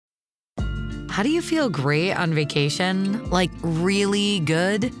How do you feel great on vacation? Like really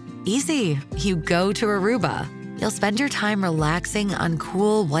good? Easy. You go to Aruba. You'll spend your time relaxing on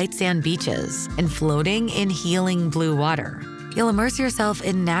cool white sand beaches and floating in healing blue water. You'll immerse yourself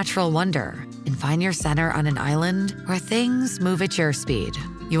in natural wonder and find your center on an island where things move at your speed.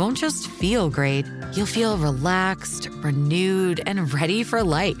 You won't just feel great, you'll feel relaxed, renewed, and ready for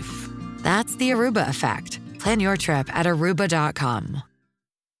life. That's the Aruba effect. Plan your trip at aruba.com.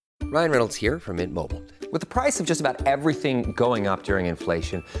 Ryan Reynolds here from Mint Mobile. With the price of just about everything going up during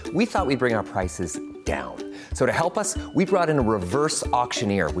inflation, we thought we'd bring our prices down. So to help us, we brought in a reverse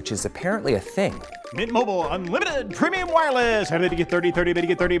auctioneer, which is apparently a thing. Mint Mobile Unlimited Premium Wireless. How to get 30, 30, bit to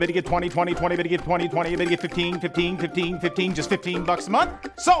get 30, bit to get 20, 20, 20, bit to get 20, 20, bit to get 15, 15, 15, 15, just $15 a month?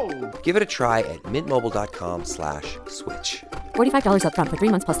 Sold! Give it a try at mintmobile.com/switch. $45 up front for 3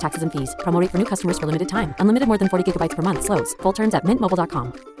 months plus taxes and fees. Promo rate for new customers for limited time. Unlimited more than 40 gigabytes per month. Slows full terms at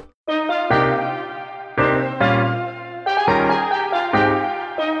mintmobile.com.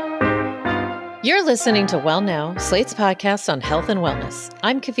 You're listening to Well Now, Slate's podcast on health and wellness.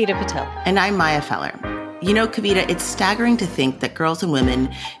 I'm Kavita Patel. And I'm Maya Feller. You know, Kavita, it's staggering to think that girls and women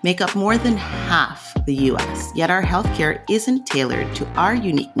make up more than half the U.S., yet our healthcare isn't tailored to our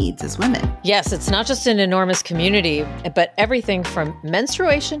unique needs as women. Yes, it's not just an enormous community, but everything from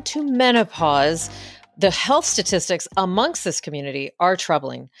menstruation to menopause. The health statistics amongst this community are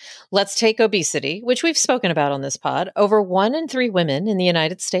troubling. Let's take obesity, which we've spoken about on this pod. Over 1 in 3 women in the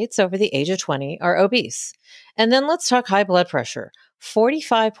United States over the age of 20 are obese. And then let's talk high blood pressure.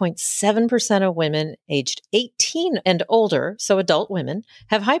 45.7% of women aged 18 and older, so adult women,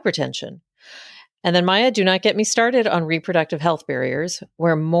 have hypertension. And then, Maya, do not get me started on reproductive health barriers,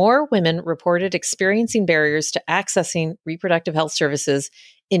 where more women reported experiencing barriers to accessing reproductive health services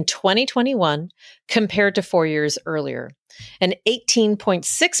in 2021 compared to 4 years earlier. And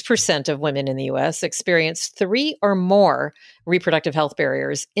 18.6% of women in the U.S. experienced 3 or more reproductive health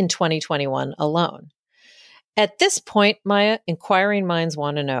barriers in 2021 alone. At this point, Maya, inquiring minds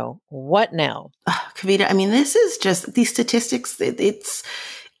want to know, what now? Kavita, I mean, this is just, these statistics, it's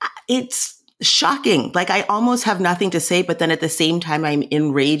shocking. Like, I almost have nothing to say, but then at the same time, I'm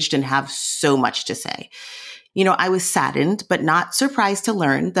enraged and have so much to say. You know, I was saddened, but not surprised to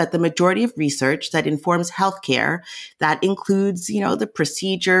learn that the majority of research that informs healthcare, that includes, you know, the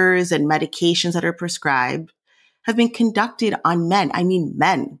procedures and medications that are prescribed, have been conducted on men. I mean,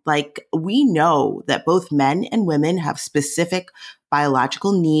 men. Like, we know that both men and women have specific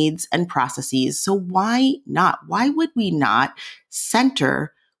biological needs and processes. So why not? Why would we not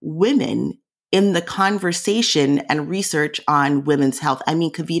center women in the conversation and research on women's health? I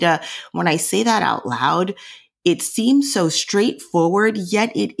mean, Kavita, when I say that out loud, it seems so straightforward,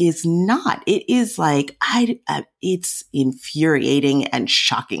 yet it is not. It is like, it's infuriating and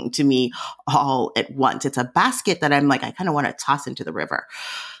shocking to me all at once. It's a basket that I'm like, I kind of want to toss into the river.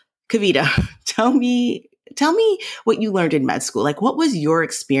 Kavita, tell me what you learned in med school. Like, what was your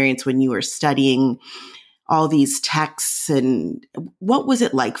experience when you were studying all these texts, and what was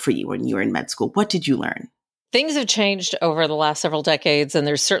it like for you when you were in med school? What did you learn? Things have changed over the last several decades, and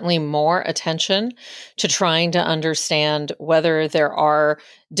there's certainly more attention to trying to understand whether there are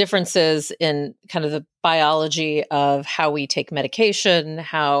differences in kind of the biology of how we take medication,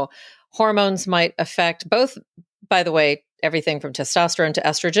 how hormones might affect both, by the way, everything from testosterone to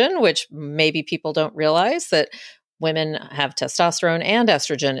estrogen, which maybe people don't realize that women have testosterone and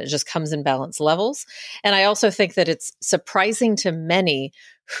estrogen. It just comes in balanced levels. And I also think that it's surprising to many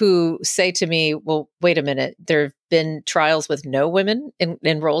who say to me, well, wait a minute, there have been trials with no women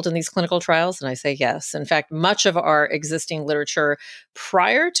enrolled in these clinical trials. And I say, yes. In fact, much of our existing literature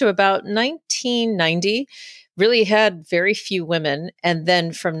prior to about 1990 really had very few women. And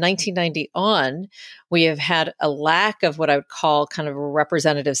then from 1990 on, we have had a lack of what I would call kind of a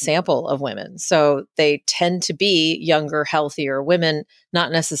representative sample of women. So they tend to be younger, healthier women,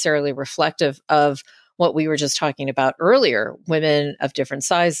 not necessarily reflective of what we were just talking about earlier, women of different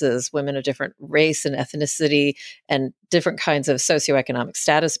sizes, women of different race and ethnicity, and different kinds of socioeconomic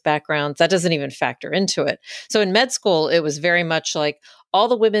status backgrounds. That doesn't even factor into it. So in med school, it was very much like all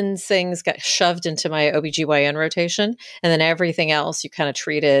the women's things got shoved into my OBGYN rotation, and then everything else you kind of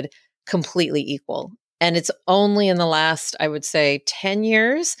treated completely equal. And it's only in the last, I would say, 10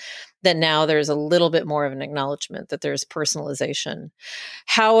 years that now there's a little bit more of an acknowledgement that there's personalization.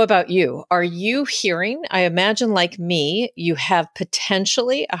 How about you? Are you hearing, I imagine like me, you have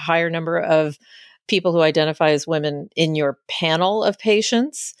potentially a higher number of people who identify as women in your panel of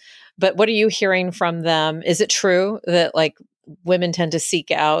patients, but what are you hearing from them? Is it true that like women tend to seek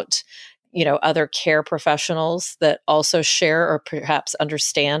out other care professionals that also share or perhaps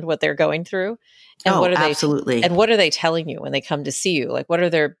understand what they're going through? And what are absolutely. And what are they telling you when they come to see you? Like, what are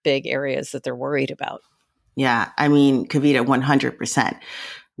their big areas that they're worried about? Yeah. I mean, Kavita, 100%.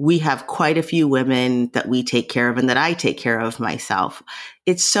 We have quite a few women that we take care of and that I take care of myself.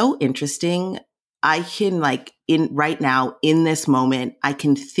 It's so interesting. I can right now in this moment, I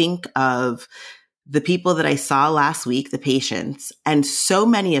can think of the people that I saw last week, the patients, and so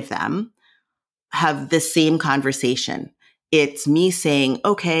many of them have the same conversation. It's me saying,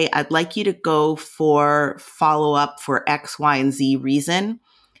 okay, I'd like you to go for follow-up for X, Y, and Z reason.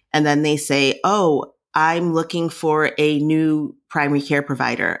 And then they say, oh, I'm looking for a new primary care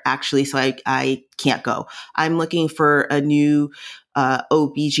provider, actually, so I can't go. I'm looking for a new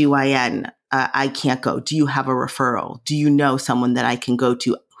OBGYN. I can't go. Do you have a referral? Do you know someone that I can go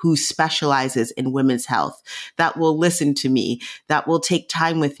to who specializes in women's health, that will listen to me, that will take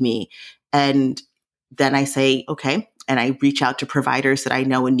time with me? And then I say, okay. And I reach out to providers that I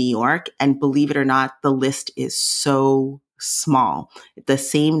know in New York. And believe it or not, the list is so small. The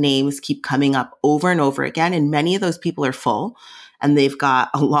same names keep coming up over and over again. And many of those people are full and they've got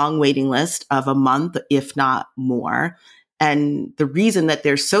a long waiting list of a month, if not more. And the reason that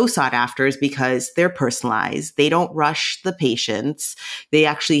they're so sought after is because they're personalized. They don't rush the patients. They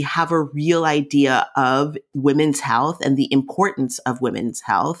actually have a real idea of women's health and the importance of women's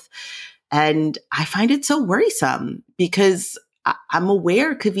health. And I find it so worrisome because I'm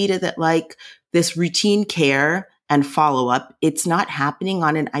aware, Kavita, that like this routine care and follow-up, it's not happening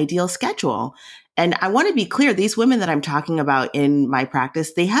on an ideal schedule. And I want to be clear, these women that I'm talking about in my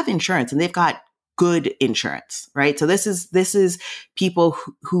practice, they have insurance and they've got good insurance, right? So this is people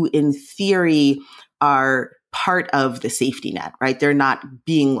who in theory are part of the safety net, right? They're not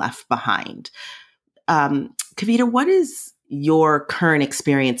being left behind. Kavita, what is your current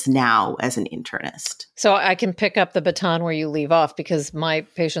experience now as an internist? So I can pick up the baton where you leave off because my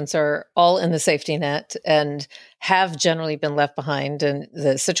patients are all in the safety net and have generally been left behind, and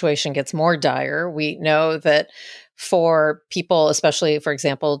the situation gets more dire. We know that for people, especially, for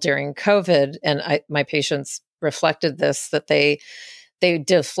example, during COVID, and my patients reflected this, that they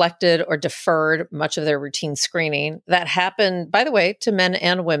deflected or deferred much of their routine screening. That happened, by the way, to men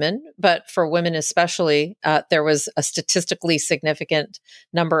and women, but for women especially, there was a statistically significant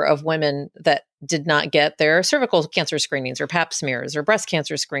number of women that did not get their cervical cancer screenings or pap smears or breast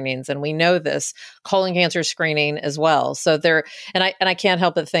cancer screenings. And we know this, colon cancer screening as well. So and I can't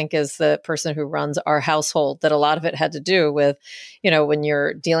help but think, as the person who runs our household, that a lot of it had to do with, when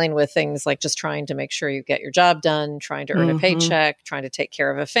you're dealing with things like just trying to make sure you get your job done, trying to earn a paycheck, trying to take care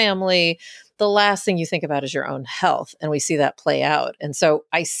of a family, the last thing you think about is your own health. And we see that play out. And so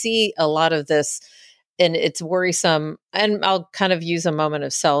I see a lot of this, and it's worrisome. And I'll kind of use a moment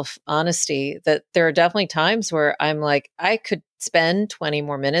of self-honesty that there are definitely times where I'm like, I could spend 20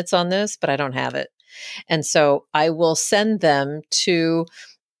 more minutes on this, but I don't have it. And so I will send them to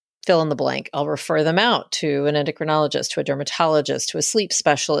fill in the blank. I'll refer them out to an endocrinologist, to a dermatologist, to a sleep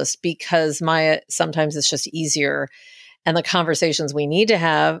specialist, because sometimes it's just easier. And the conversations we need to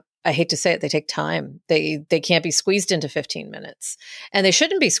have, I hate to say it, they take time. They can't be squeezed into 15 minutes, and they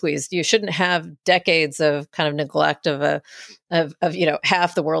shouldn't be squeezed. You shouldn't have decades of kind of neglect of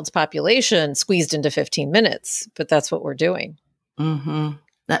half the world's population squeezed into 15 minutes. But that's what we're doing. Mm-hmm.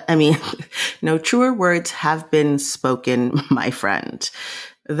 I mean, no truer words have been spoken, my friend.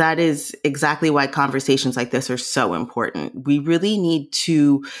 That is exactly why conversations like this are so important. We really need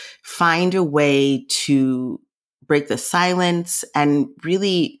to find a way to break the silence and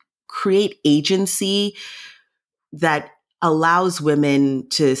really create agency that allows women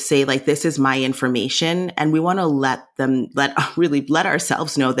to say, like, this is my information. And we want to let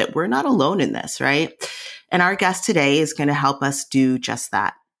ourselves know that we're not alone in this, right? And our guest today is going to help us do just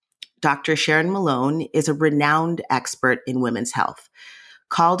that. Dr. Sharon Malone is a renowned expert in women's health,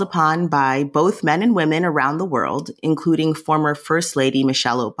 called upon by both men and women around the world, including former First Lady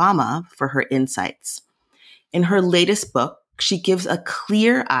Michelle Obama, for her insights. In her latest book, she gives a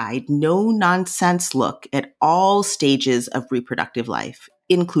clear-eyed, no-nonsense look at all stages of reproductive life,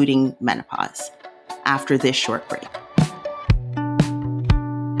 including menopause, after this short break.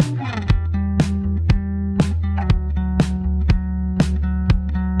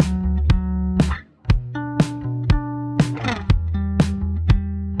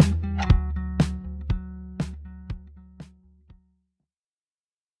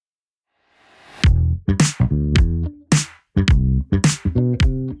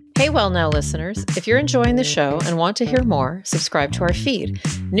 Well Now listeners, if you're enjoying the show and want to hear more, subscribe to our feed.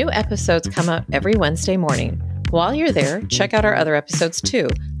 New episodes come out every Wednesday morning. While you're there, check out our other episodes too,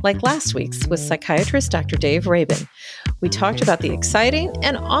 like last week's with psychiatrist Dr. Dave Rabin. We talked about the exciting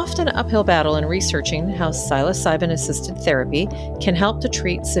and often uphill battle in researching how psilocybin-assisted therapy can help to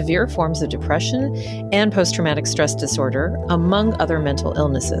treat severe forms of depression and post-traumatic stress disorder, among other mental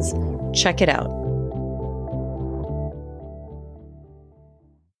illnesses. Check it out.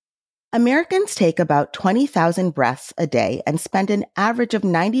 Americans take about 20,000 breaths a day and spend an average of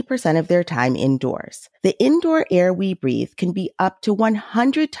 90% of their time indoors. The indoor air we breathe can be up to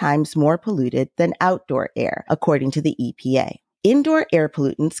 100 times more polluted than outdoor air, according to the EPA. Indoor air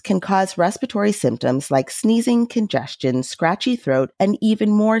pollutants can cause respiratory symptoms like sneezing, congestion, scratchy throat, and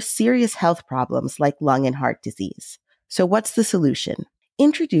even more serious health problems like lung and heart disease. So what's the solution?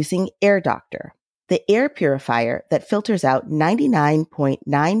 Introducing Air Doctor, the air purifier that filters out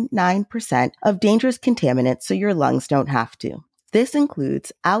 99.99% of dangerous contaminants so your lungs don't have to. This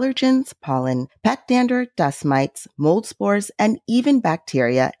includes allergens, pollen, pet dander, dust mites, mold spores, and even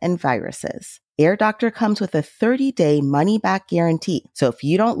bacteria and viruses. Air Doctor comes with a 30-day money-back guarantee, so if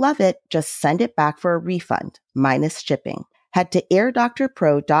you don't love it, just send it back for a refund, minus shipping. Head to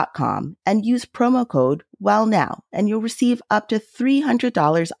airdoctorpro.com and use promo code WELLNOW, and you'll receive up to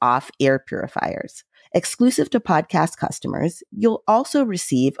 $300 off air purifiers. Exclusive to podcast customers, you'll also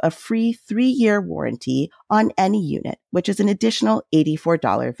receive a free 3-year warranty on any unit, which is an additional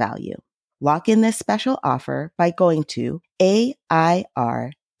 $84 value. Lock in this special offer by going to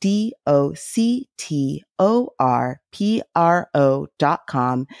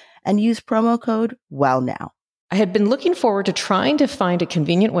airdoctorpro.com and use promo code WELLNOW. I had been looking forward to trying to find a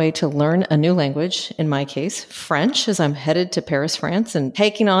convenient way to learn a new language, in my case, French, as I'm headed to Paris, France, and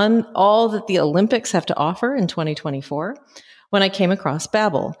taking on all that the Olympics have to offer in 2024, when I came across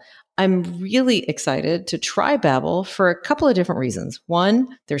Babbel. I'm really excited to try Babbel for a couple of different reasons.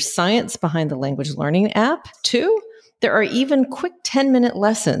 One, there's science behind the language learning app. Two, there are even quick 10-minute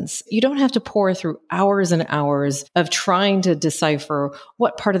lessons. You don't have to pour through hours and hours of trying to decipher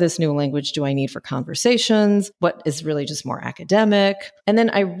what part of this new language do I need for conversations, what is really just more academic. And then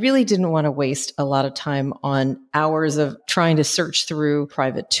I really didn't want to waste a lot of time on hours of trying to search through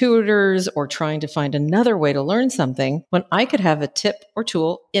private tutors or trying to find another way to learn something when I could have a tip or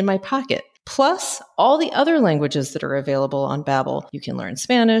tool in my pocket. Plus, all the other languages that are available on Babbel. You can learn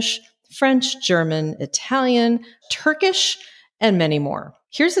Spanish, French, German, Italian, Turkish, and many more.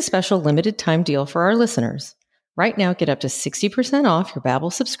 Here's a special limited time deal for our listeners. Right now, get up to 60% off your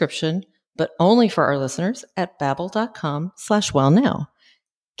Babbel subscription, but only for our listeners at babbel.com/wellnow.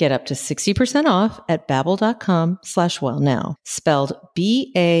 Get up to 60% off at babbel.com/wellnow. Spelled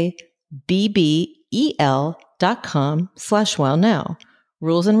BABBEL.com/wellnow.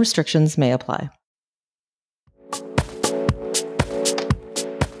 Rules and restrictions may apply.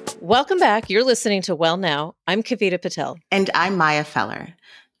 Welcome back. You're listening to Well Now. I'm Kavita Patel. And I'm Maya Feller.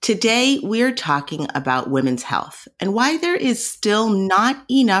 Today, we're talking about women's health and why there is still not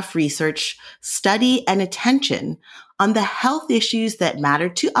enough research, study, and attention on the health issues that matter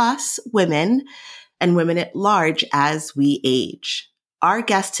to us, women, and women at large as we age. Our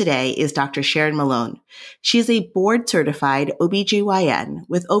guest today is Dr. Sharon Malone. She is a board-certified OBGYN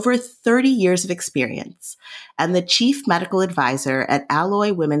with over 30 years of experience and the chief medical advisor at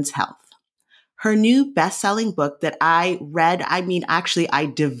Alloy Women's Health. Her new best-selling book that I read, I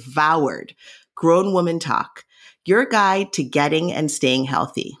devoured, Grown Woman Talk, Your Guide to Getting and Staying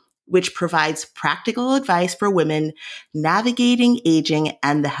Healthy, which provides practical advice for women navigating aging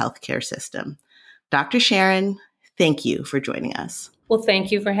and the healthcare system. Dr. Sharon, thank you for joining us. Well,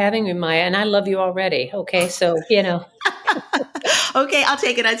 thank you for having me, Maya. And I love you already. Okay. So, Okay, I'll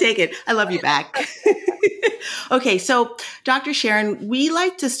take it. I love you back. Okay. So Dr. Sharon, we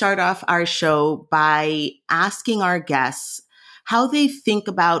like to start off our show by asking our guests how they think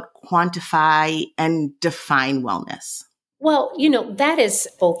about, quantify, and define wellness. well, that is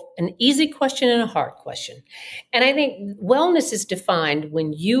both an easy question and a hard question. And I think wellness is defined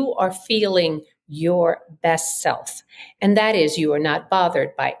when you are feeling your best self. And that is you are not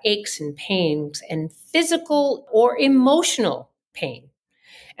bothered by aches and pains and physical or emotional pain.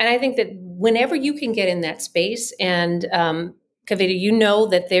 And I think that whenever you can get in that space, and Kavita, you know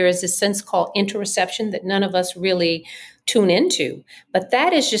that there is a sense called interoception that none of us really tune into. But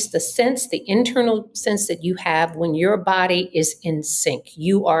that is just the sense, the internal sense that you have when your body is in sync.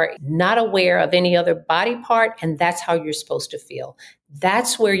 You are not aware of any other body part, and that's how you're supposed to feel.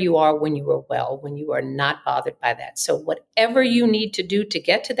 That's where you are when you are well, when you are not bothered by that. So whatever you need to do to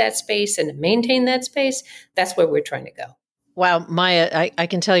get to that space and to maintain that space, that's where we're trying to go. Wow, Maya, I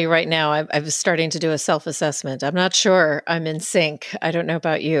can tell you right now, I was starting to do a self-assessment. I'm not sure I'm in sync. I don't know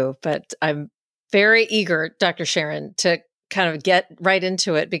about you, but I'm very eager, Dr. Sharon, to kind of get right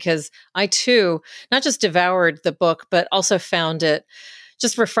into it, because I too not just devoured the book, but also found it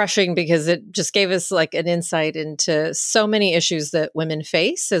just refreshing, because it just gave us like an insight into so many issues that women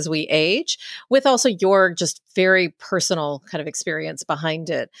face as we age, with also your just very personal kind of experience behind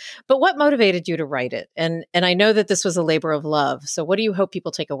it. But what motivated you to write it? And I know that this was a labor of love. So what do you hope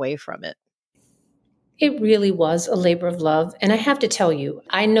people take away from it? It really was a labor of love. And I have to tell you,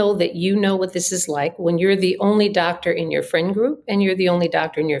 I know that you know what this is like when you're the only doctor in your friend group and you're the only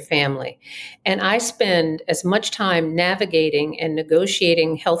doctor in your family. And I spend as much time navigating and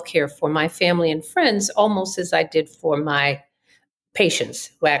negotiating healthcare for my family and friends almost as I did for my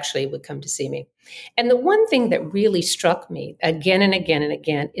patients who actually would come to see me. And the one thing that really struck me again and again and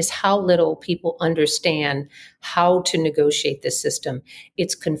again is how little people understand how to negotiate this system.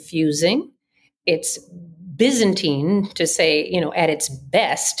 It's confusing. It's Byzantine, to say, at its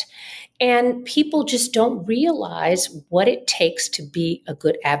best. And people just don't realize what it takes to be a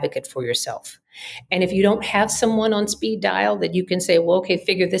good advocate for yourself. And if you don't have someone on speed dial that you can say, well, okay,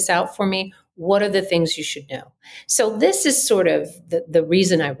 figure this out for me, what are the things you should know? So this is sort of the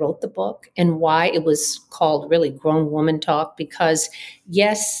reason I wrote the book and why it was called really Grown Woman Talk, because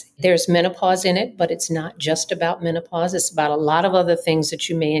yes, there's menopause in it, but it's not just about menopause. It's about a lot of other things that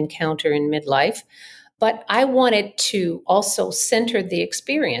you may encounter in midlife. But I wanted to also center the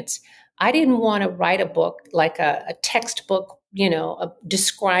experience. I didn't want to write a book like a textbook,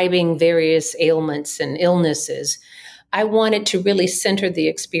 describing various ailments and illnesses. I wanted to really center the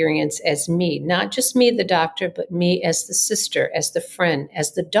experience as me, not just me, the doctor, but me as the sister, as the friend,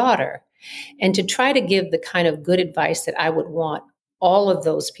 as the daughter, and to try to give the kind of good advice that I would want all of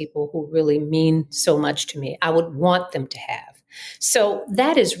those people who really mean so much to me, I would want them to have. So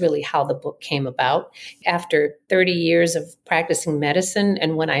that is really how the book came about. After 30 years of practicing medicine,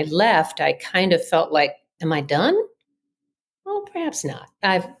 and when I left, I kind of felt like, am I done? Well, perhaps not.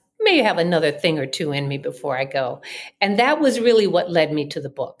 I may have another thing or two in me before I go. And that was really what led me to the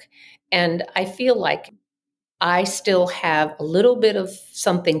book. And I feel like I still have a little bit of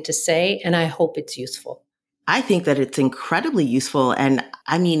something to say, and I hope it's useful. I think that it's incredibly useful. And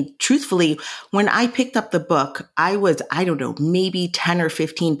I mean, truthfully, when I picked up the book, I was, maybe 10 or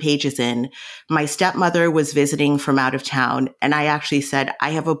 15 pages in. My stepmother was visiting from out of town. And I actually said, I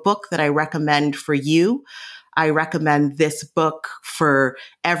have a book that I recommend for you. I recommend this book for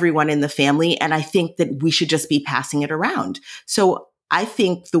everyone in the family. And I think that we should just be passing it around. So I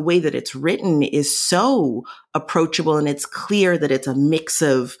think the way that it's written is so approachable, and it's clear that it's a mix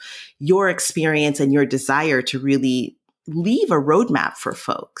of your experience and your desire to really leave a roadmap for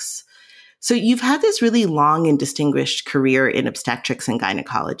folks. So you've had this really long and distinguished career in obstetrics and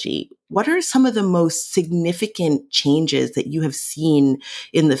gynecology. What are some of the most significant changes that you have seen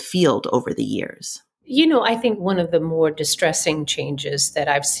in the field over the years? I think one of the more distressing changes that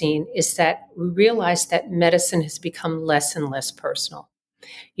I've seen is that we realize that medicine has become less and less personal.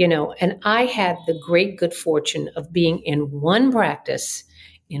 And I had the great good fortune of being in one practice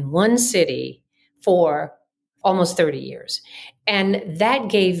in one city for almost 30 years. And that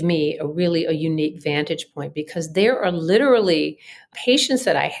gave me a unique vantage point, because there are literally patients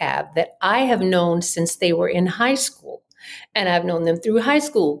that I have known since they were in high school. And I've known them through high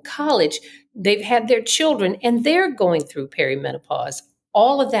school, college. They've had their children and they're going through perimenopause.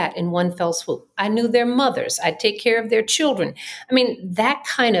 All of that in one fell swoop. I knew their mothers. I'd take care of their children. I mean, that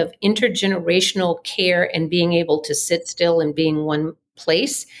kind of intergenerational care and being able to sit still and be in one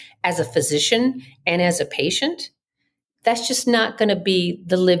place as a physician and as a patient, that's just not going to be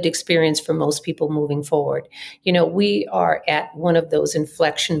the lived experience for most people moving forward. We are at one of those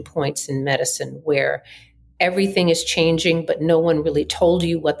inflection points in medicine where everything is changing, but no one really told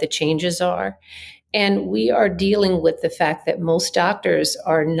you what the changes are. And we are dealing with the fact that most doctors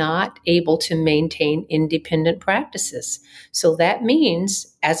are not able to maintain independent practices. So that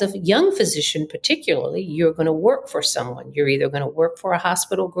means, as a young physician particularly, you're going to work for someone. You're either going to work for a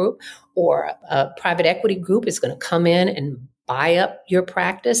hospital group, or a private equity group is going to come in and buy up your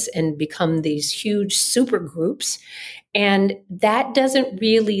practice and become these huge super groups. And that doesn't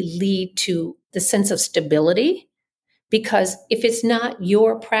really lead to the sense of stability. Because if it's not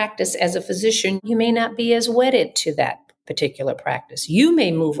your practice as a physician, you may not be as wedded to that particular practice. You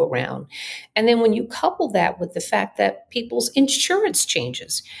may move around. And then when you couple that with the fact that people's insurance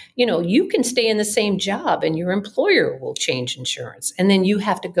changes, you can stay in the same job and your employer will change insurance. And then you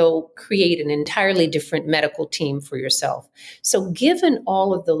have to go create an entirely different medical team for yourself. So given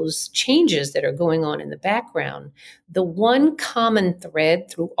all of those changes that are going on in the background, the one common thread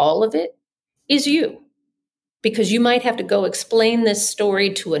through all of it is you. because you might have to go explain this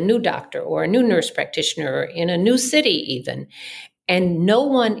story to a new doctor or a new nurse practitioner in a new city even. And no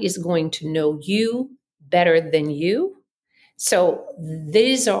one is going to know you better than you. So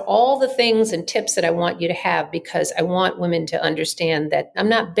these are all the things and tips that I want you to have, because I want women to understand that I'm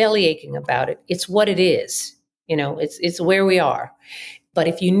not belly aching about it. It's what it is. It's where we are. But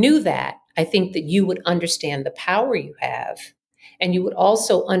if you knew that, I think that you would understand the power you have. And you would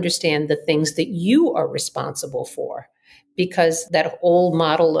also understand the things that you are responsible for, because that old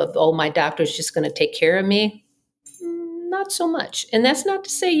model of, oh, my doctor's just going to take care of me, not so much. And that's not to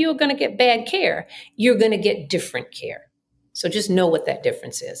say you're going to get bad care. You're going to get different care. So just know what that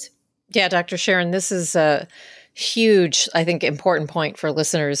difference is. Yeah, Dr. Sharon, this is a huge, I think, important point for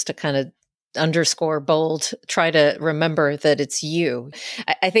listeners to kind of underscore, bold, try to remember that it's you.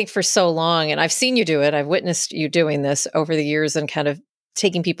 I think for so long, and I've seen you do it, I've witnessed you doing this over the years and kind of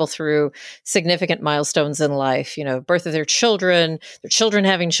taking people through significant milestones in life, birth of their children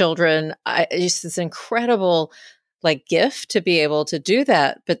having children. It's this incredible gift to be able to do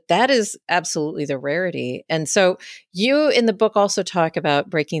that. But that is absolutely the rarity. And so you in the book also talk about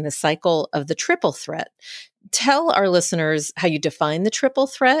breaking the cycle of the triple threat. Tell our listeners how you define the triple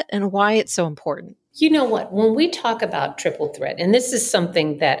threat and why it's so important. You know what? When we talk about triple threat, and this is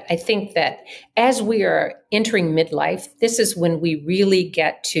something that I think that as we are entering midlife, this is when we really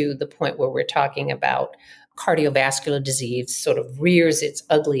get to the point where we're talking about cardiovascular disease sort of rears its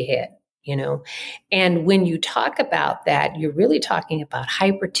ugly head. And when you talk about that, you're really talking about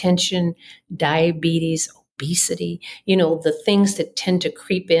hypertension, diabetes, obesity, the things that tend to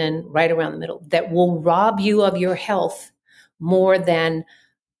creep in right around the middle that will rob you of your health more than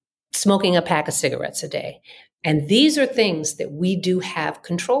smoking a pack of cigarettes a day. And these are things that we do have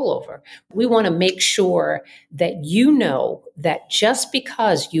control over. We want to make sure that you know that just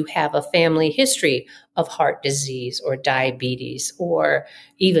because you have a family history of heart disease or diabetes or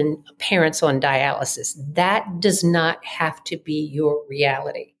even parents on dialysis, that does not have to be your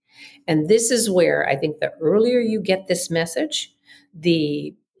reality. And this is where I think the earlier you get this message,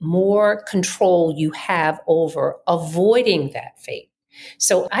 the more control you have over avoiding that fate.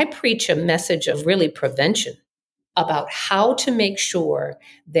 So I preach a message of really prevention about how to make sure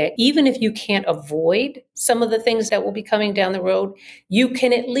that even if you can't avoid some of the things that will be coming down the road, you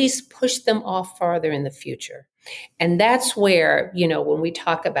can at least push them off farther in the future. And that's where, when we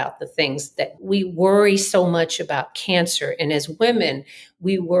talk about the things that we worry so much about cancer, and as women,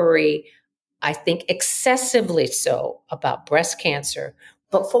 we worry, I think, excessively so about breast cancer,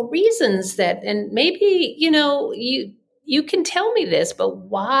 but for reasons that, and maybe, you can tell me this, but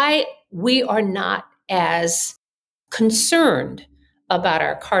why we are not as concerned about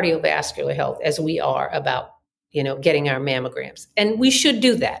our cardiovascular health as we are about, getting our mammograms. And we should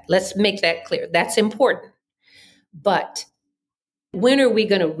do that. Let's make that clear. That's important. But when are we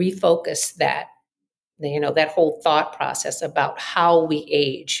going to refocus that, that whole thought process about how we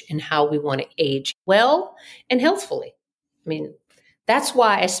age and how we want to age well and healthfully? I mean, that's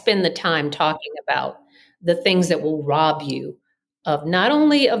why I spend the time talking about the things that will rob you of not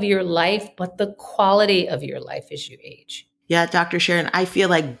only of your life, but the quality of your life as you age. Yeah, Dr. Sharon, I feel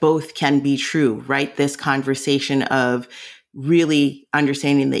like both can be true, right? This conversation of really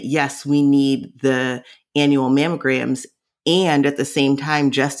understanding that, yes, we need the annual mammograms. And at the same time,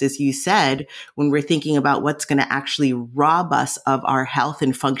 just as you said, when we're thinking about what's going to actually rob us of our health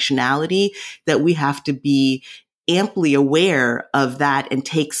and functionality, that we have to be amply aware of that and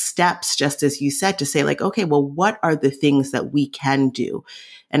take steps, just as you said, to say okay, well, what are the things that we can do?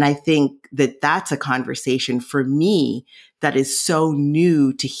 And I think that that's a conversation for me that is so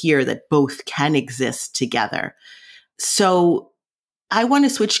new to hear that both can exist together. So I want to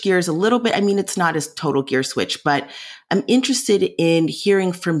switch gears a little bit. I mean, it's not a total gear switch, but I'm interested in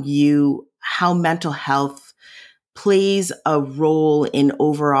hearing from you how mental health plays a role in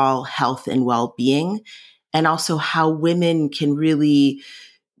overall health and well-being, and also how women can really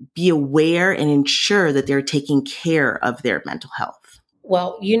be aware and ensure that they're taking care of their mental health.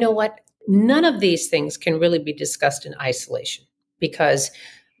 Well, you know what? None of these things can really be discussed in isolation, because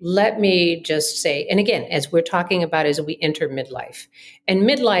let me just say, and again, as we're talking about as we enter midlife, and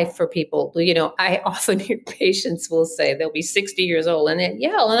midlife for people, I often hear patients will say they'll be 60 years old and then,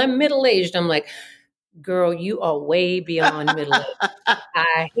 and I'm middle-aged. I'm like, girl, you are way beyond middle age.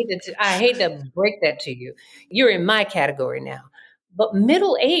 I hate to break that to you. You're in my category now. But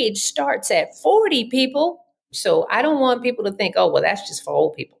middle age starts at 40, people. So I don't want people to think, oh, well, that's just for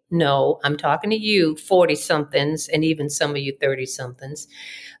old people. No, I'm talking to you 40-somethings and even some of you 30-somethings.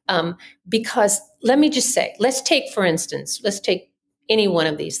 Because let me just say, let's take any one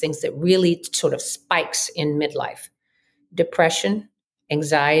of these things that really sort of spikes in midlife. Depression,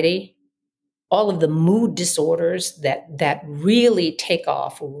 anxiety, all of the mood disorders that really take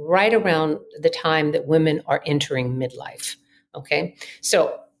off right around the time that women are entering midlife. Okay.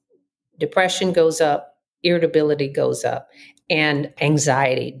 So depression goes up, irritability goes up, and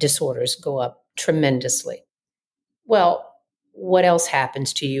anxiety disorders go up tremendously. Well, what else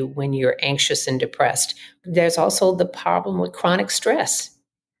happens to you when you're anxious and depressed? There's also the problem with chronic stress.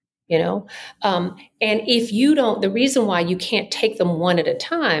 And if you don't, the reason why you can't take them one at a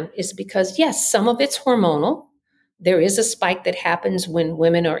time is because, yes, some of it's hormonal. There is a spike that happens when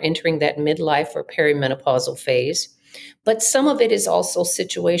women are entering that midlife or perimenopausal phase. But some of it is also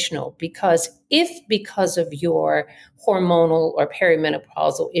situational, because because of your hormonal or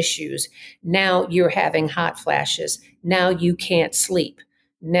perimenopausal issues, now you're having hot flashes, now you can't sleep,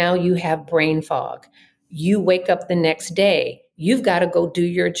 now you have brain fog, you wake up the next day, you've got to go do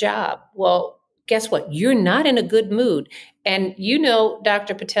your job. Well, guess what? You're not in a good mood. And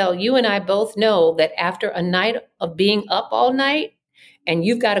Dr. Patel, you and I both know that after a night of being up all night and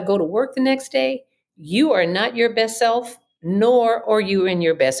you've got to go to work the next day, you are not your best self, nor are you in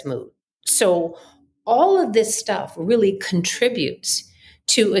your best mood. So all of this stuff really contributes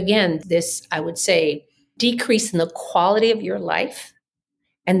to, again, this, I would say, decrease in the quality of your life.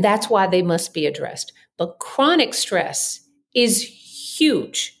 And that's why they must be addressed. But chronic stress is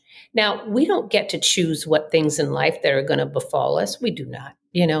huge. Now, we don't get to choose what things in life that are going to befall us. We do not.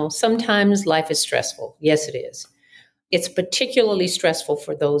 Sometimes life is stressful. Yes, it is. It's particularly stressful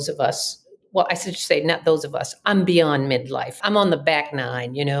for those of us. Well, I should say not those of us. I'm beyond midlife. I'm on the back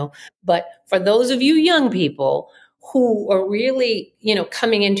nine, But for those of you young people who are really,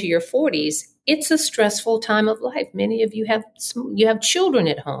 coming into your 40s, it's a stressful time of life. Many of you have children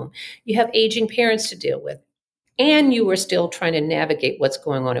at home. You have aging parents to deal with. And you are still trying to navigate what's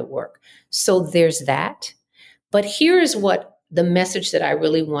going on at work. So there's that. But here's what the message that I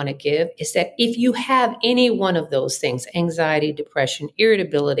really want to give is that if you have any one of those things, anxiety, depression,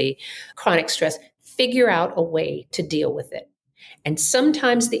 irritability, chronic stress, figure out a way to deal with it. And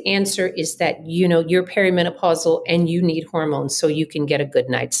sometimes the answer is that, you're perimenopausal and you need hormones so you can get a good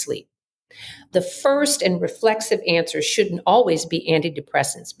night's sleep. The first and reflexive answer shouldn't always be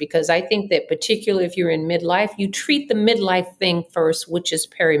antidepressants, because I think that particularly if you're in midlife, you treat the midlife thing first, which is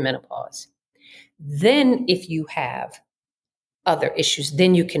perimenopause. Then if you have other issues,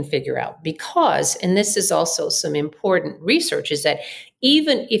 then you can figure out, because, and this is also some important research, is that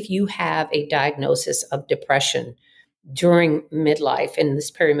even if you have a diagnosis of depression during midlife and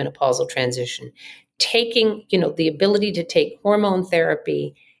this perimenopausal transition, taking, the ability to take hormone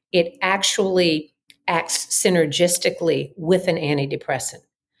therapy, it actually acts synergistically with an antidepressant.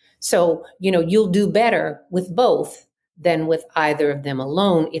 So, you'll do better with both than with either of them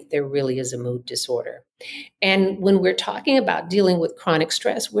alone if there really is a mood disorder. And when we're talking about dealing with chronic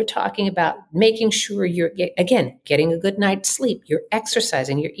stress, we're talking about making sure you're, getting a good night's sleep, you're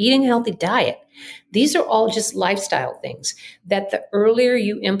exercising, you're eating a healthy diet. These are all just lifestyle things that the earlier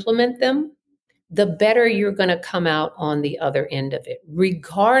you implement them, the better you're going to come out on the other end of it,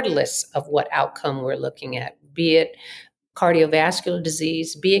 regardless of what outcome we're looking at, be it cardiovascular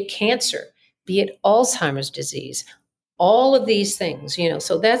disease, be it cancer, be it Alzheimer's disease. All of these things,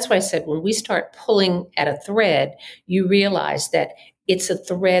 so that's why I said when we start pulling at a thread, you realize that it's a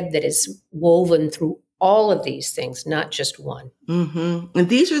thread that is woven through all of these things, not just one. Mm-hmm. And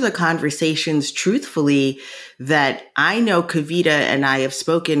these are the conversations, truthfully, that I know Kavita and I have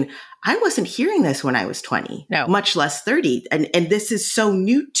spoken. I wasn't hearing this when I was 20, no, much less 30. And this is so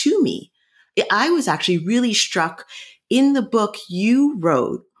new to me. I was actually really struck in the book you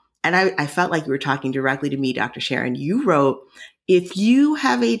wrote. And I felt like you were talking directly to me, Dr. Sharon. You wrote, if you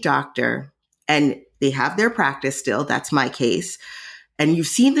have a doctor and they have their practice still, that's my case, and you've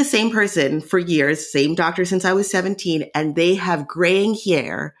seen the same person for years, same doctor since I was 17, and they have graying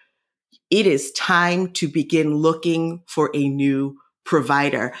hair, it is time to begin looking for a new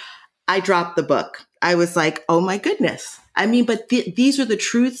provider. I dropped the book. I was like, oh my goodness. I mean, but these are the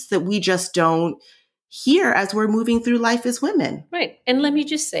truths that we just don't hear as we're moving through life as women. Right. And let me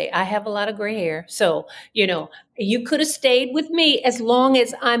just say, I have a lot of gray hair. So, you could have stayed with me as long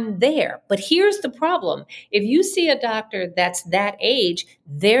as I'm there. But here's the problem. If you see a doctor that's that age,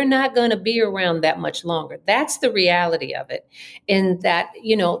 they're not going to be around that much longer. That's the reality of it. And that,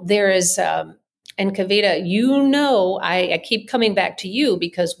 there is, and Kavita, I keep coming back to you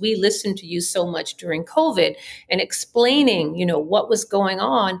because we listened to you so much during COVID and explaining, what was going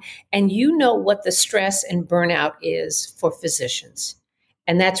on. And what the stress and burnout is for physicians.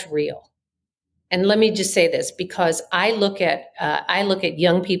 And that's real. And let me just say this, because I look at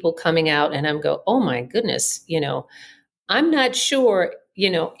young people coming out and I'm go, oh my goodness, I'm not sure,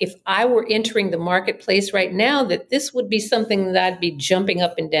 if I were entering the marketplace right now, that this would be something that I'd be jumping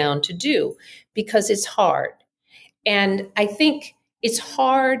up and down to do, because it's hard. And I think it's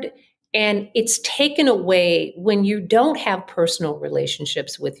hard, and it's taken away when you don't have personal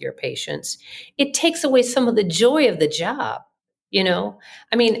relationships with your patients. It takes away some of the joy of the job.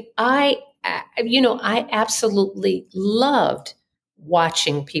 I mean, I absolutely loved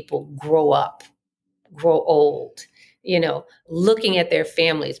watching people grow up, grow old, looking at their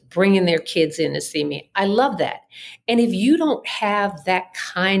families, bringing their kids in to see me. I love that. And if you don't have that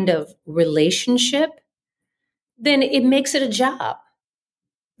kind of relationship, then it makes it a job.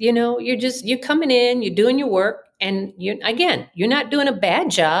 You're coming in, you're doing your work, and you're not doing a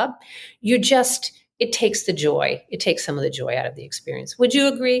bad job. It takes the joy. It takes some of the joy out of the experience. Would you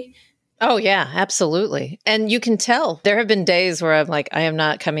agree? Oh, yeah, absolutely. And you can tell there have been days where I'm like, I am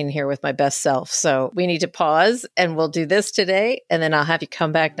not coming here with my best self. So we need to pause, and we'll do this today. And then I'll have you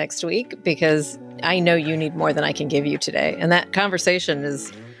come back next week, because I know you need more than I can give you today. And that conversation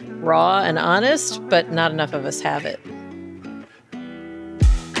is raw and honest, but not enough of us have it.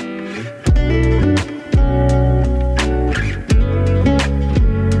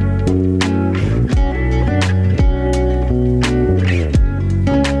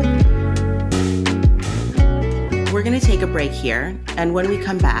 We're going to take a break here, and when we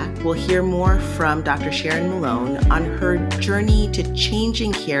come back, we'll hear more from Dr. Sharon Malone on her journey to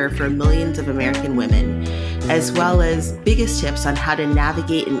changing care for millions of American women, as well as biggest tips on how to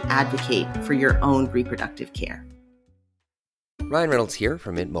navigate and advocate for your own reproductive care. Ryan Reynolds here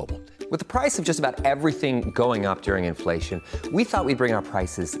from Mint Mobile. With the price of just about everything going up during inflation, we thought we'd bring our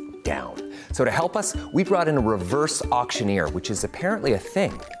prices down. So to help us, we brought in a reverse auctioneer, which is apparently a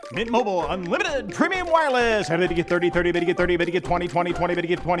thing. Mint Mobile Unlimited Premium Wireless. How to get 30, 30, bit to get 30, bit to get 20, 20, 20, bit to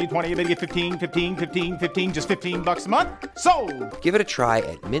get 20, 20, bit to get 15, 15, 15, 15, just $15 a month? Sold! Give it a try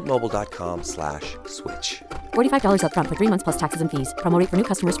at mintmobile.com/switch. $45 up front for 3 months plus taxes and fees. Promo rate for new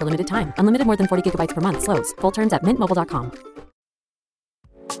customers for limited time. Unlimited more than 40 gigabytes per month. Slows full terms at mintmobile.com.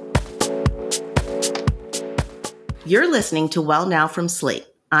 You're listening to Well Now from Slate.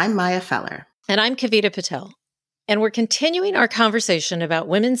 I'm Maya Feller. And I'm Kavita Patel. And we're continuing our conversation about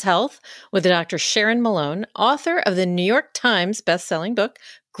women's health with Dr. Sharon Malone, author of the New York Times bestselling book,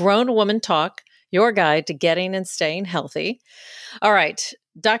 Grown Woman Talk, Your Guide to Getting and Staying Healthy. All right,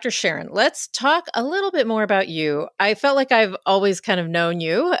 Dr. Sharon, let's talk a little bit more about you. I felt like I've always kind of known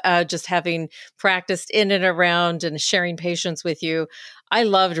you, just having practiced in and around and sharing patients with you. I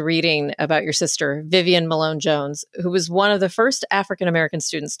loved reading about your sister, Vivian Malone Jones, who was one of the first African-American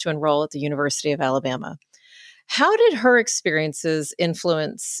students to enroll at the University of Alabama. How did her experiences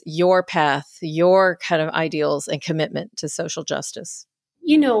influence your path, your kind of ideals and commitment to social justice?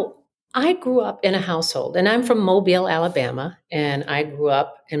 I grew up in a household, and I'm from Mobile, Alabama, and I grew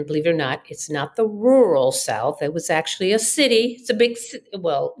up, and believe it or not, it's not the rural South. It was actually a city. It's a big city.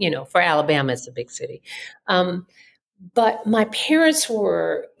 Well, for Alabama, it's a big city. But my parents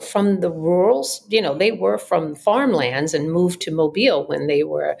were from the rurals. They were from farmlands and moved to Mobile when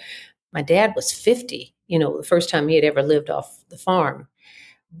my dad was 50, the first time he had ever lived off the farm.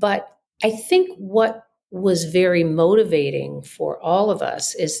 But I think what was very motivating for all of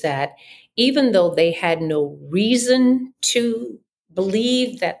us is that even though they had no reason to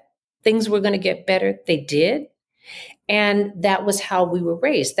believe that things were going to get better, they did. And that was how we were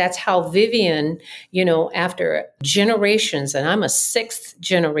raised. That's how Vivian, after generations, and I'm a 6th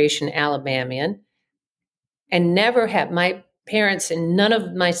generation Alabamian, and never had my parents and none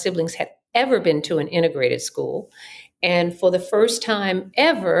of my siblings had ever been to an integrated school. And for the first time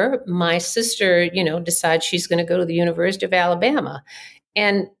ever, my sister, decides she's going to go to the University of Alabama.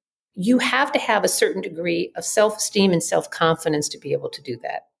 And you have to have a certain degree of self-esteem and self-confidence to be able to do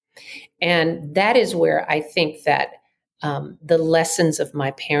that. And that is where I think that the lessons of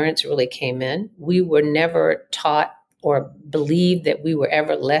my parents really came in. We were never taught or believed that we were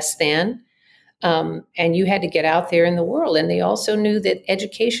ever less than. And you had to get out there in the world. And they also knew that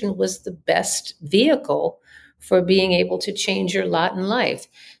education was the best vehicle for being able to change your lot in life.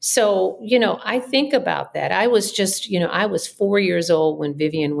 So, I think about that. I was just, I was 4 years old when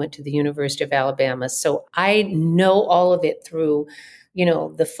Vivian went to the University of Alabama. So I know all of it through,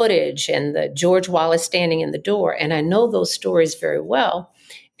 the footage and the George Wallace standing in the door. And I know those stories very well.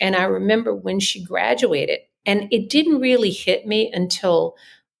 And I remember when she graduated, and it didn't really hit me until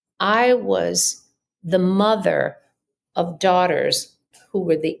I was the mother of daughters who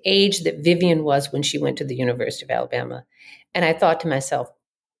were the age that Vivian was when she went to the University of Alabama. And I thought to myself,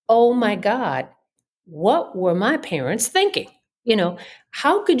 oh my God, what were my parents thinking? You know,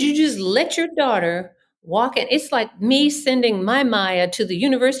 how could you just let your daughter walk in? It's like me sending my Maya to the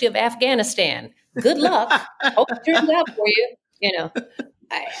University of Afghanistan. Good luck. Hope it turns out for you. You know,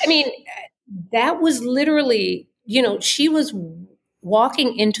 I mean, that was literally, she was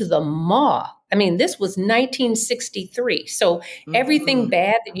walking into the maw. I mean, this was 1963. So everything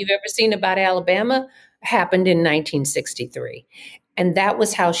bad that you've ever seen about Alabama happened in 1963. And that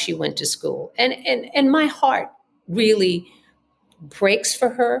was how she went to school. And my heart really breaks for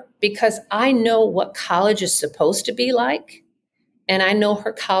her because I know what college is supposed to be like. And I know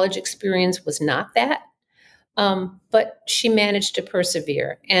her college experience was not that. But she managed to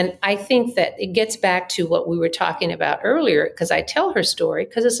persevere. And I think that it gets back to what we were talking about earlier, because I tell her story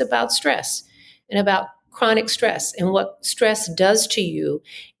because it's about stress and about chronic stress and what stress does to you.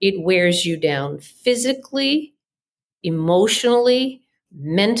 It wears you down physically, emotionally,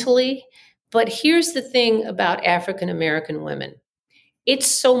 mentally. But here's the thing about African American women. It's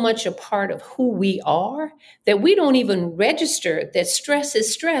so much a part of who we are that we don't even register that stress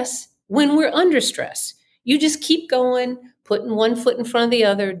is stress when we're under stress. You just keep going, putting one foot in front of the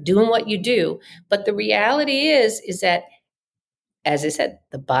other, doing what you do. But the reality is that, as I said,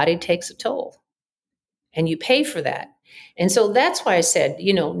 the body takes a toll and you pay for that. And so that's why I said,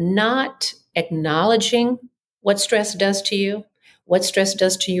 not acknowledging what stress does to you, what stress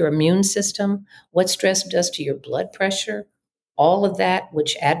does to your immune system, what stress does to your blood pressure, all of that,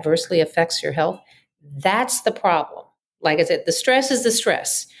 which adversely affects your health. That's the problem. Like I said, the stress is the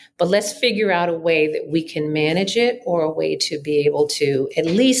stress, but let's figure out a way that we can manage it or a way to be able to at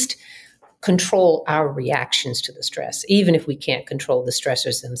least control our reactions to the stress, even if we can't control the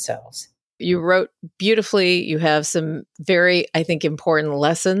stressors themselves. You wrote beautifully. You have some very, I think, important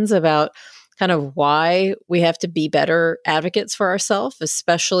lessons about kind of why we have to be better advocates for ourselves,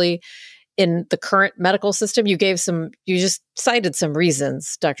 especially in the current medical system. You just cited some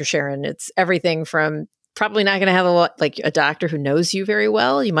reasons, Dr. Sharon. It's everything from probably not going to have a doctor who knows you very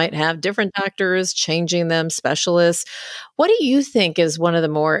well. You might have different doctors, changing them, specialists. What do you think is one of the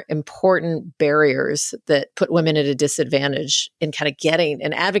more important barriers that put women at a disadvantage in kind of getting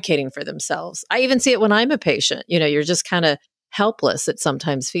and advocating for themselves? I even see it when I'm a patient. You're just kind of helpless, it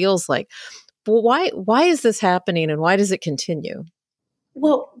sometimes feels like. Well, why is this happening and why does it continue?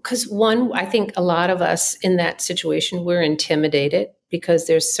 Well, because one, I think a lot of us in that situation, we're intimidated because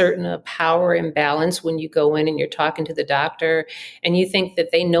there's certain power imbalance when you go in and you're talking to the doctor and you think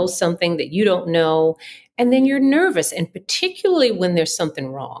that they know something that you don't know. And then you're nervous, and particularly when there's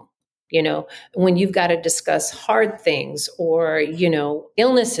something wrong, when you've got to discuss hard things or,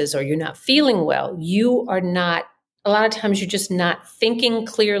 illnesses, or you're not feeling well, a lot of times you're just not thinking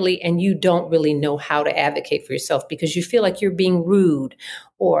clearly and you don't really know how to advocate for yourself because you feel like you're being rude,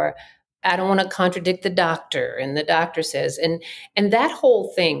 or I don't want to contradict the doctor. And the doctor says, and that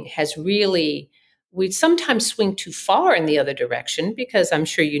whole thing has really, we sometimes swing too far in the other direction, because I'm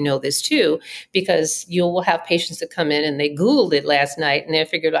sure you know this too, because you will have patients that come in and they Googled it last night and they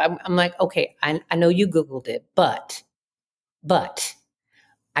figured, I'm like, okay, I know you Googled it, but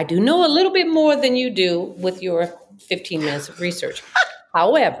I do know a little bit more than you do with your 15 minutes of research.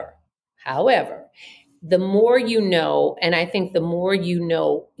 However, the more you know, and I think the more you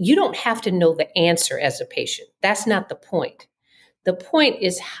know, you don't have to know the answer as a patient. That's not the point. The point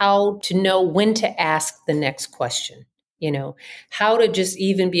is how to know when to ask the next question, how to just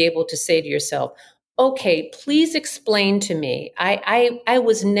even be able to say to yourself, okay, please explain to me. I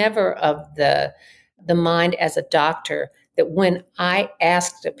was never of the mind as a doctor that when I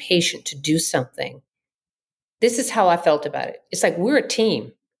asked a patient to do something, this is how I felt about it. It's like we're a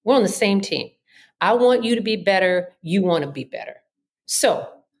team. We're on the same team. I want you to be better. You want to be better. So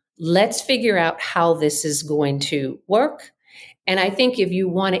let's figure out how this is going to work. And I think if you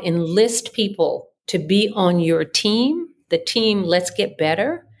want to enlist people to be on your team, the team Let's Get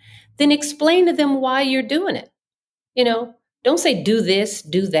Better, then explain to them why you're doing it. Don't say do this,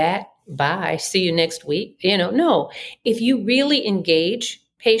 do that. Bye. See you next week. No. If you really engage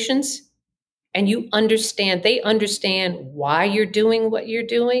patients and they understand why you're doing what you're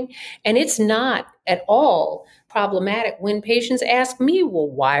doing. And it's not at all problematic when patients ask me, well,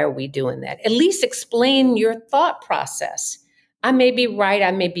 why are we doing that? At least explain your thought process. I may be right,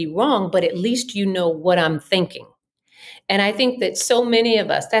 I may be wrong, but at least you know what I'm thinking. And I think that so many of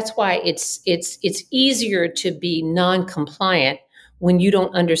us, that's why it's easier to be non-compliant when you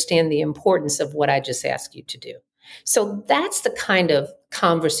don't understand the importance of what I just asked you to do. So that's the kind of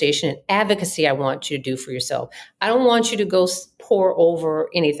conversation and advocacy I want you to do for yourself. I don't want you to go pour over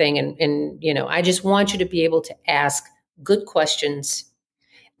anything. And I just want you to be able to ask good questions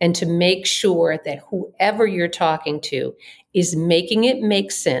and to make sure that whoever you're talking to is making it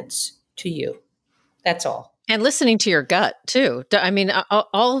make sense to you. That's all. And listening to your gut too. I mean,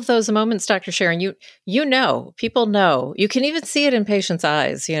 all of those moments, Dr. Sharon, people know. You can even see it in patients'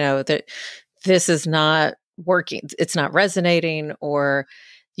 eyes, that this is not working. It's not resonating, or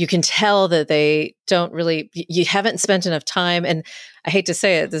you can tell that they don't really, you haven't spent enough time. And I hate to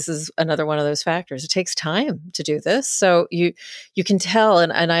say it, this is another one of those factors. It takes time to do this. So you can tell.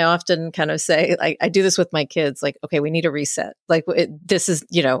 And I often kind of say, I do this with my kids, like, okay, we need a reset. Like this is,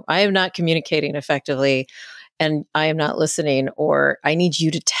 I am not communicating effectively and I am not listening, or I need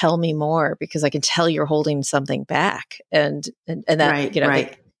you to tell me more because I can tell you're holding something back. And that, right,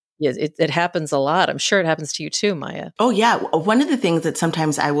 right. It happens a lot. I'm sure it happens to you too, Maya. Oh, yeah. One of the things that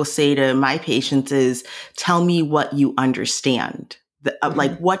sometimes I will say to my patients is, tell me what you understand.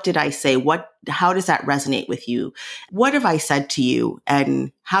 Like, what did I say? How does that resonate with you? What have I said to you?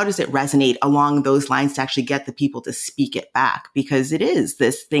 And how does it resonate along those lines to actually get the people to speak it back? Because it is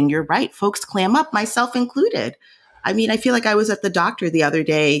this thing, you're right. Folks clam up, myself included. I mean, I feel like I was at the doctor the other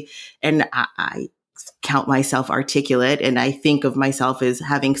day and I count myself articulate and I think of myself as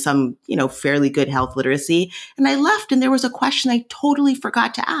having some, fairly good health literacy. And I left and there was a question I totally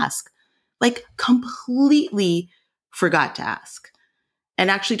forgot to ask, like completely forgot to ask. And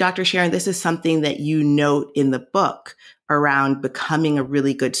actually, Dr. Sharon, this is something that you note in the book around becoming a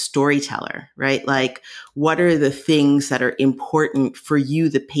really good storyteller, right? Like, what are the things that are important for you,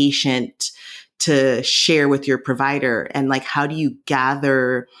 the patient, to share with your provider? And like, how do you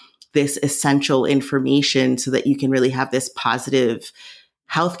gather this essential information so that you can really have this positive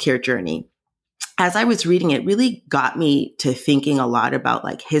healthcare journey? As I was reading, it really got me to thinking a lot about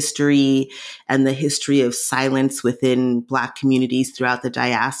like history and the history of silence within Black communities throughout the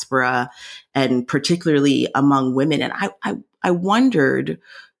diaspora, and particularly among women. And I wondered,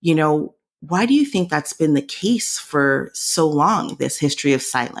 why do you think that's been the case for so long, this history of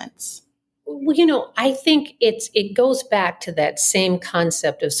silence? Well, I think it goes back to that same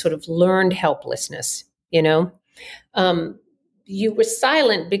concept of sort of learned helplessness, you were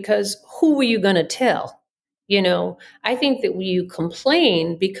silent because who were you going to tell? I think that you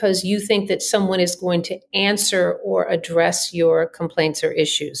complain because you think that someone is going to answer or address your complaints or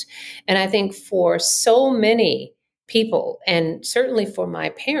issues. And I think for so many people, and certainly for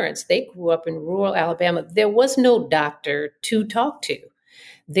my parents, they grew up in rural Alabama, there was no doctor to talk to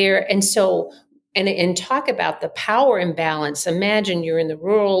there. And so, and talk about the power imbalance. Imagine you're in the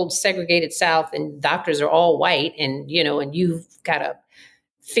rural segregated South and doctors are all white and, and you've got to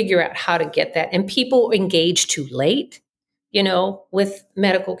figure out how to get that. And people engage too late, with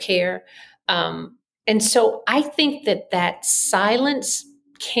medical care. And so I think that silence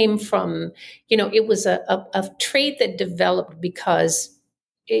came from, it was a trait that developed because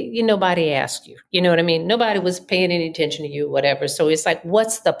nobody asked you, you know what I mean? Nobody was paying any attention to you, whatever. So it's like,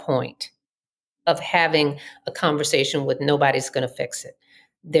 what's the point of having a conversation with nobody's going to fix it?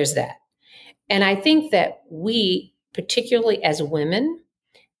 There's that. And I think that we, particularly as women,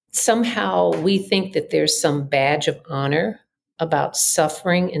 somehow we think that there's some badge of honor about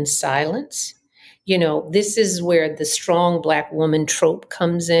suffering in silence. This is where the strong Black woman trope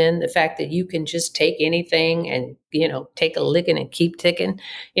comes in. The fact that you can just take anything and, take a licking and keep ticking.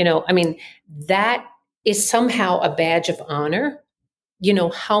 That is somehow a badge of honor.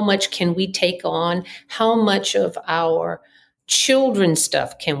 How much can we take on? How much of our children's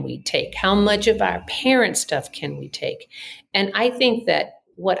stuff can we take? How much of our parents' stuff can we take? And I think that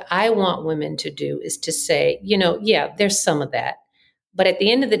what I want women to do is to say, yeah, there's some of that. But at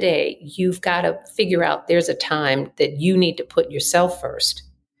the end of the day, you've got to figure out there's a time that you need to put yourself first,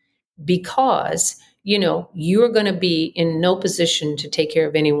 because, you're going to be in no position to take care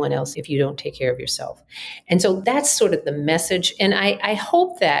of anyone else if you don't take care of yourself. And so that's sort of the message. And I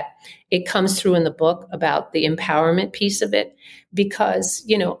hope that it comes through in the book about the empowerment piece of it, because,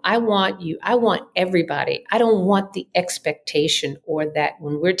 I want everybody. I don't want the expectation, or that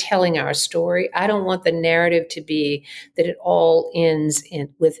when we're telling our story, I don't want the narrative to be that it all ends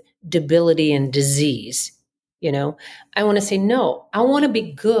with debility and disease. I want to say, no, I want to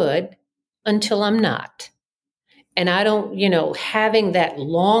be good until I'm not. And I don't, having that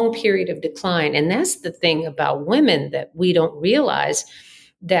long period of decline. And that's the thing about women that we don't realize,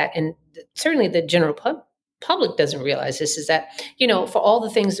 that, and certainly the general public doesn't realize this, is that, for all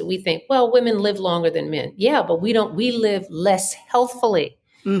the things that we think, well, women live longer than men. Yeah, but we live less healthfully.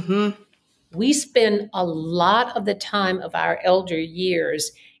 Mm-hmm. We spend a lot of the time of our elder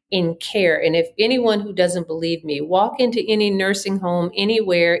years in care. And if anyone who doesn't believe me, walk into any nursing home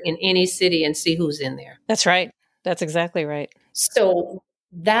anywhere in any city and see who's in there. That's right. That's exactly right. So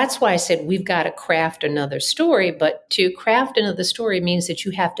that's why I said we've got to craft another story. But to craft another story means that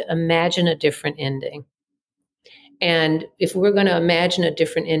you have to imagine a different ending. And if we're going to imagine a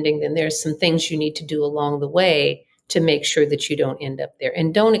different ending, then there's some things you need to do along the way to make sure that you don't end up there.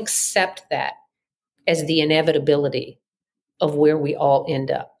 And don't accept that as the inevitability of where we all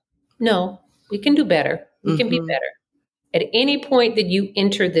end up. No, we can do better. We can be better. At any point that you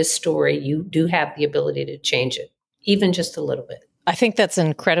enter this story, you do have the ability to change it, even just a little bit. I think that's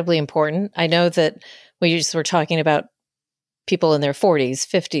incredibly important. I know that we just were talking about people in their 40s,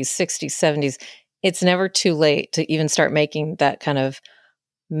 50s, 60s, 70s. It's never too late to even start making that kind of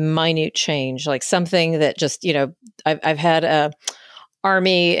minute change, like something that just, I've had a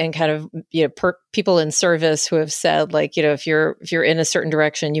Army and kind of, people in service who have said, like, if you're in a certain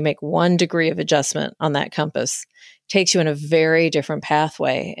direction, you make 1 degree of adjustment on that compass, takes you in a very different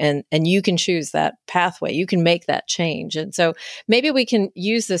pathway, and you can choose that pathway. You can make that change. And so maybe we can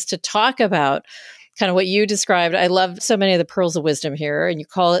use this to talk about kind of what you described. I love so many of the pearls of wisdom here, and you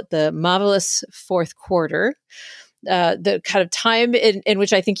call it the marvelous fourth quarter, the kind of time in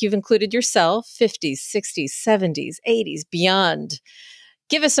which I think you've included yourself, 50s, 60s, 70s, 80s, beyond.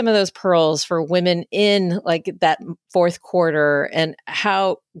 Give us some of those pearls for women in like that fourth quarter and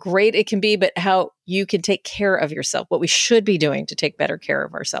how great it can be, but how you can take care of yourself, what we should be doing to take better care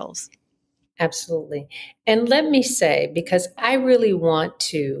of ourselves. Absolutely. And let me say, because I really want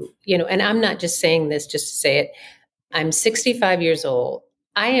to, and I'm not just saying this just to say it, I'm 65 years old.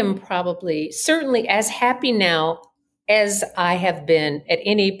 I am probably certainly as happy now as I have been at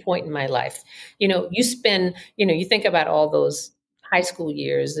any point in my life. You spend, you think about all those high school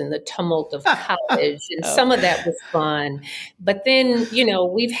years and the tumult of college, and some of that was fun. But then,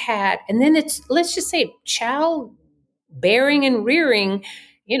 we've had, and then it's, let's just say, child bearing and rearing,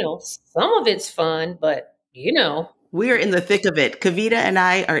 some of it's fun, but, We're in the thick of it. Kavita and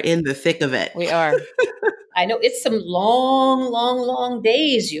I are in the thick of it. We are. I know it's some long, long, long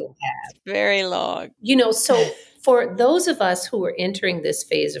days you'll have. Very long. So for those of us who are entering this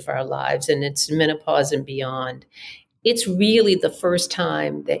phase of our lives, and it's menopause and beyond, it's really the first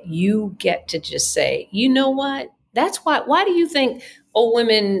time that you get to just say, you know what? That's why do you think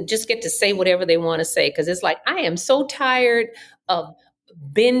women just get to say whatever they want to say? Because it's like, I am so tired of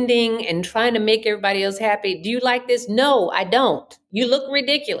bending and trying to make everybody else happy. Do you like this? No, I don't. You look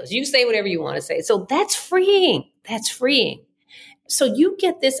ridiculous. You say whatever you want to say. So that's freeing. That's freeing. So you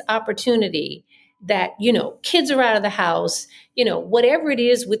get this opportunity that, kids are out of the house, whatever it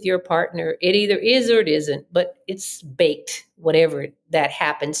is with your partner, it either is or it isn't, but it's baked, whatever that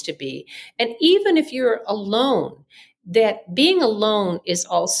happens to be. And even if you're alone, that being alone is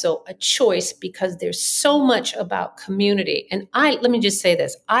also a choice because there's so much about community. And let me just say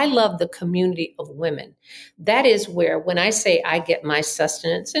this, I love the community of women. That is where, when I say I get my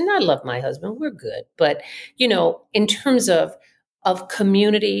sustenance, and I love my husband, we're good. But, in terms of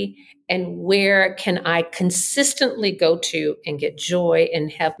community and where can I consistently go to and get joy and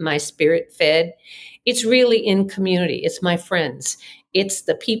have my spirit fed, it's really in community. It's my friends. It's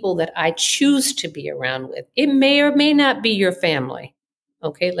the people that I choose to be around with. It may or may not be your family.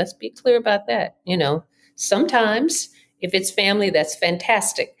 Okay, let's be clear about that. Sometimes if it's family, that's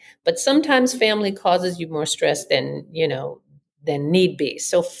fantastic. But sometimes family causes you more stress than need be.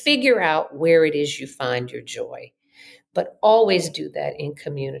 So figure out where it is you find your joy. But always do that in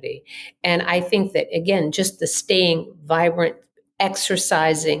community. And I think that, again, just the staying vibrant,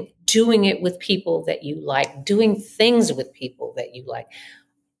 exercising, doing it with people that you like, doing things with people that you like,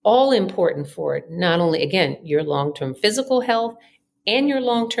 all important for it. Not only, again, your long-term physical health and your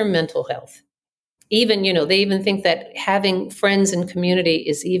long-term mental health. Even, they even think that having friends and community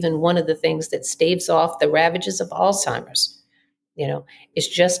is even one of the things that staves off the ravages of Alzheimer's. It's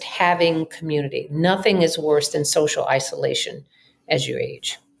just having community. Nothing is worse than social isolation as you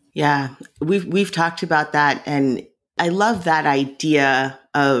age. Yeah, we've talked about that. And I love that idea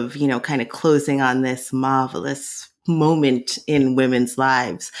of, kind of closing on this marvelous moment in women's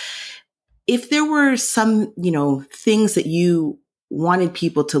lives. If there were some, things that you wanted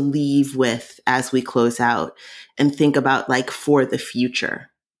people to leave with as we close out and think about, like, for the future,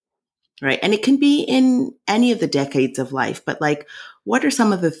 right? And it can be in any of the decades of life, but like, what are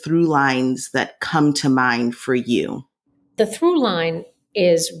some of the through lines that come to mind for you? The through line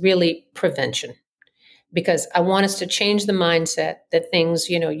is really prevention, because I want us to change the mindset that things,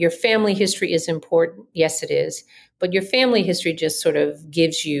 your family history is important. Yes, it is. But your family history just sort of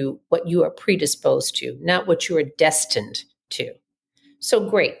gives you what you are predisposed to, not what you are destined to. So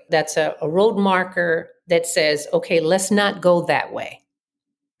great. That's a road marker that says, okay, let's not go that way.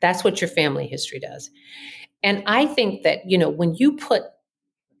 That's what your family history does. And I think that, when you put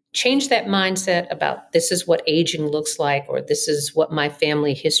Change that mindset about this is what aging looks like, or this is what my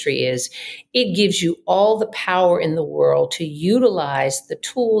family history is. It gives you all the power in the world to utilize the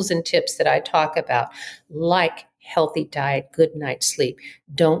tools and tips that I talk about, like healthy diet, good night's sleep,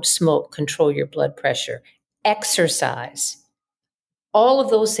 don't smoke, control your blood pressure, exercise. All of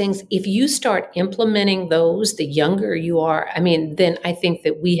those things, if you start implementing those, the younger you are, then I think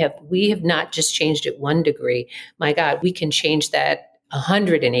that we have not just changed it 1 degree. My God, we can change that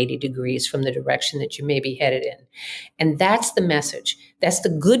 180 degrees from the direction that you may be headed in. And that's the message. That's the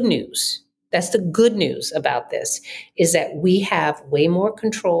good news. That's the good news about this, is that we have way more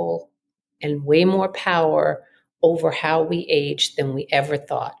control and way more power over how we age than we ever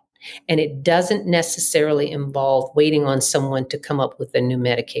thought. And it doesn't necessarily involve waiting on someone to come up with a new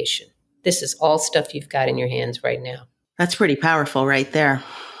medication. This is all stuff you've got in your hands right now. That's pretty powerful right there.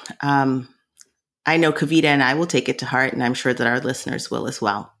 I know Kavita and I will take it to heart, and I'm sure that our listeners will as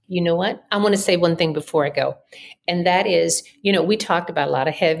well. You know what? I want to say one thing before I go. And that is, we talked about a lot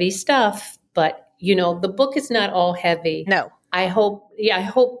of heavy stuff, but, the book is not all heavy. No. I hope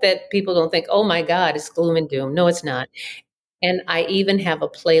that people don't think, oh my God, it's gloom and doom. No, it's not. And I even have a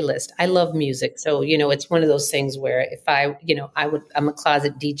playlist. I love music. So, it's one of those things where if I'm a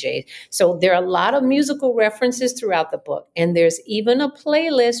closet DJ. So there are a lot of musical references throughout the book. And there's even a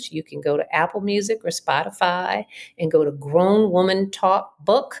playlist. You can go to Apple Music or Spotify and go to Grown Woman Talk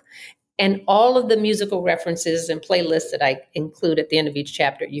Book. And all of the musical references and playlists that I include at the end of each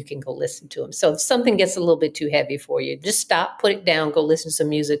chapter, you can go listen to them. So if something gets a little bit too heavy for you, just stop, put it down, go listen to some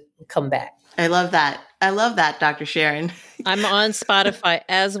music, and come back. I love that. Dr. Sharon. I'm on Spotify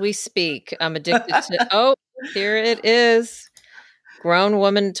as we speak. I'm addicted to, here it is. Grown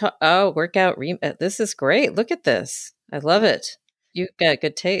Woman Workout. This is great. Look at this. I love it. You've got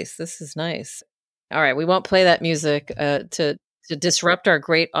good taste. This is nice. All right. We won't play that music to disrupt our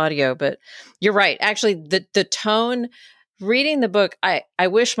great audio, but you're right. Actually, the tone, reading the book, I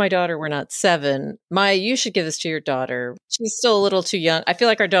wish my daughter were not 7. Maya, you should give this to your daughter. She's still a little too young. I feel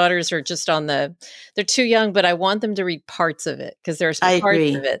like our daughters are just they're too young, but I want them to read parts of it, because there's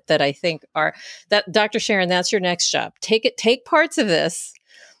parts of it that I think that Dr. Sharon, that's your next job. Take parts of this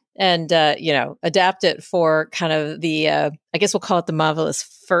and, adapt it for kind of the, I guess we'll call it the marvelous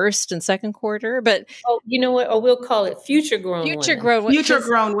first and second quarter, but. Oh, you know what? Or we'll call it future grown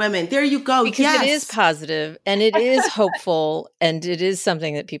women. There you go. Because it is positive and it is hopeful, and it is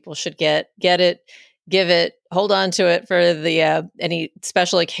something that people should get it, give it, hold on to it for the, any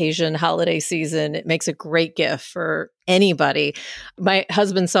special occasion, holiday season. It makes a great gift for anybody. My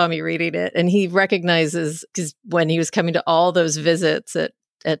husband saw me reading it, and he recognizes, because when he was coming to all those visits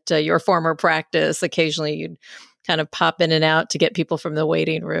at your former practice, occasionally you'd kind of pop in and out to get people from the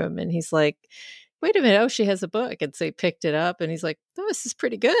waiting room. And he's like, wait a minute, oh, she has a book. And so he picked it up and he's like, oh, this is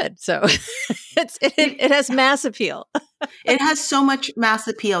pretty good. So it has mass appeal. It has so much mass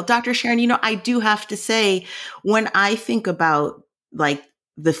appeal. Dr. Sharon, I do have to say, when I think about like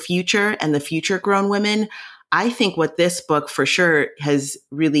the future and the future grown women, I think what this book for sure has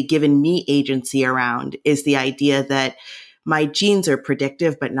really given me agency around is the idea that my genes are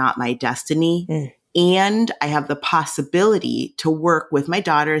predictive, but not my destiny. Mm. And I have the possibility to work with my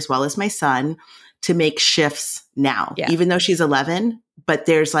daughter as well as my son to make shifts now, even though she's 11, but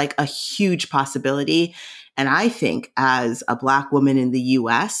there's like a huge possibility. And I think as a Black woman in the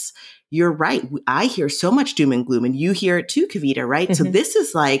US, you're right. I hear so much doom and gloom, and you hear it too, Kavita, right? Mm-hmm. So this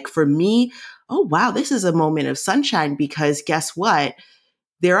is like, for me, oh, wow, this is a moment of sunshine, because guess what?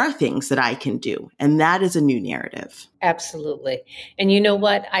 There are things that I can do. And that is a new narrative. Absolutely. And you know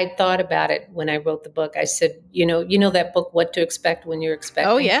what? I thought about it when I wrote the book. I said, you know that book, What to Expect When You're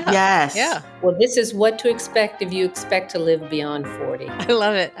Expecting? Oh, yeah. Yes. Yeah. Well, this is what to expect if you expect to live beyond 40. I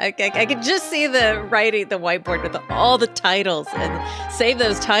love it. I could just see the whiteboard with all the titles, and save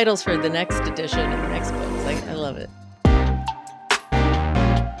those titles for the next edition and the next book. I love it.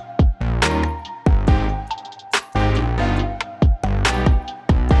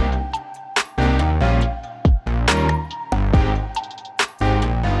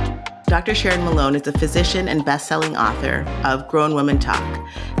 Dr. Sharon Malone is a physician and best-selling author of Grown Woman Talk.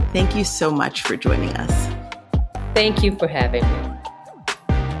 Thank you so much for joining us. Thank you for having me.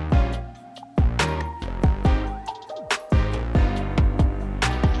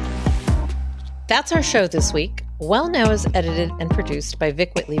 That's our show this week. Well Now is edited and produced by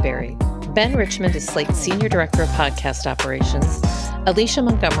Vic Whitley-Berry. Ben Richmond is Slate's Senior Director of Podcast Operations. Alicia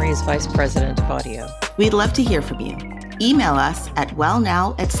Montgomery is Vice President of Audio. We'd love to hear from you. Email us at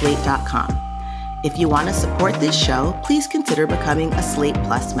wellnow@slate.com. If you want to support this show, please consider becoming a Slate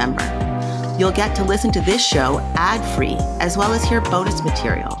Plus member. You'll get to listen to this show ad-free, as well as hear bonus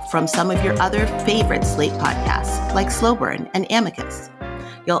material from some of your other favorite Slate podcasts, like Slow Burn and Amicus.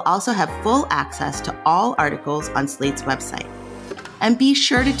 You'll also have full access to all articles on Slate's website. And be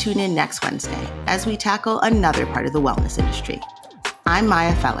sure to tune in next Wednesday as we tackle another part of the wellness industry. I'm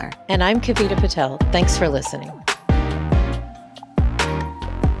Maya Feller. And I'm Kavita Patel. Thanks for listening.